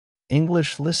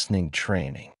English listening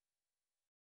training.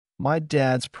 My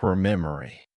dad's poor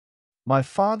memory. My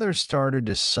father started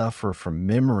to suffer from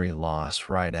memory loss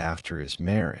right after his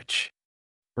marriage,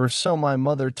 or so my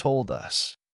mother told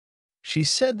us. She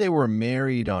said they were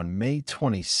married on May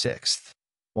 26th,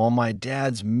 while my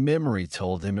dad's memory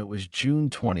told him it was June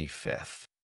 25th.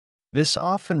 This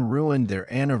often ruined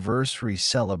their anniversary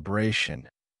celebration,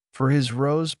 for his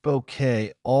rose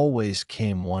bouquet always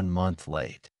came 1 month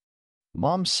late.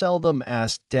 Mom seldom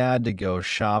asked Dad to go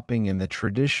shopping in the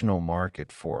traditional market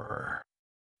for her.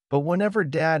 But whenever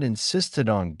Dad insisted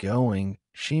on going,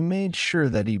 she made sure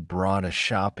that he brought a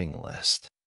shopping list.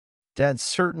 Dad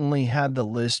certainly had the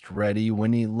list ready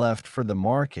when he left for the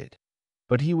market,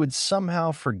 but he would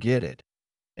somehow forget it,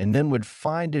 and then would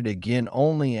find it again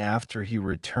only after he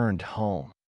returned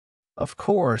home. Of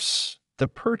course, the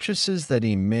purchases that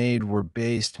he made were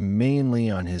based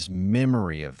mainly on his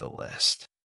memory of the list.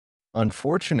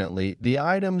 Unfortunately, the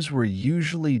items were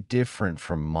usually different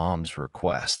from Mom's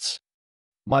requests.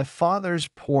 My father's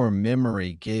poor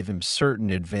memory gave him certain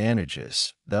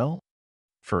advantages, though.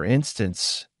 For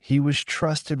instance, he was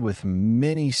trusted with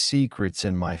many secrets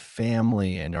in my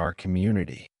family and our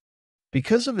community.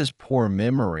 Because of his poor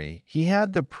memory, he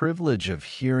had the privilege of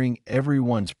hearing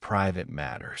everyone's private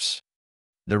matters.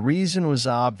 The reason was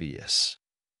obvious.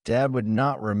 Dad would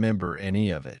not remember any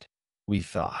of it, we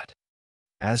thought.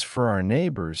 As for our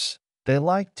neighbors, they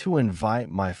liked to invite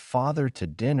my father to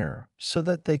dinner so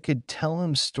that they could tell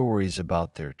him stories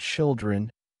about their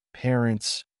children,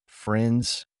 parents,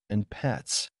 friends, and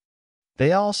pets.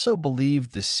 They also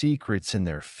believed the secrets in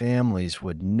their families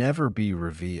would never be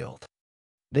revealed.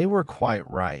 They were quite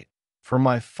right, for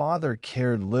my father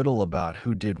cared little about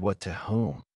who did what to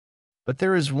whom. But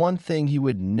there is one thing he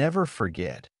would never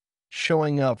forget: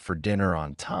 showing up for dinner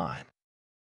on time.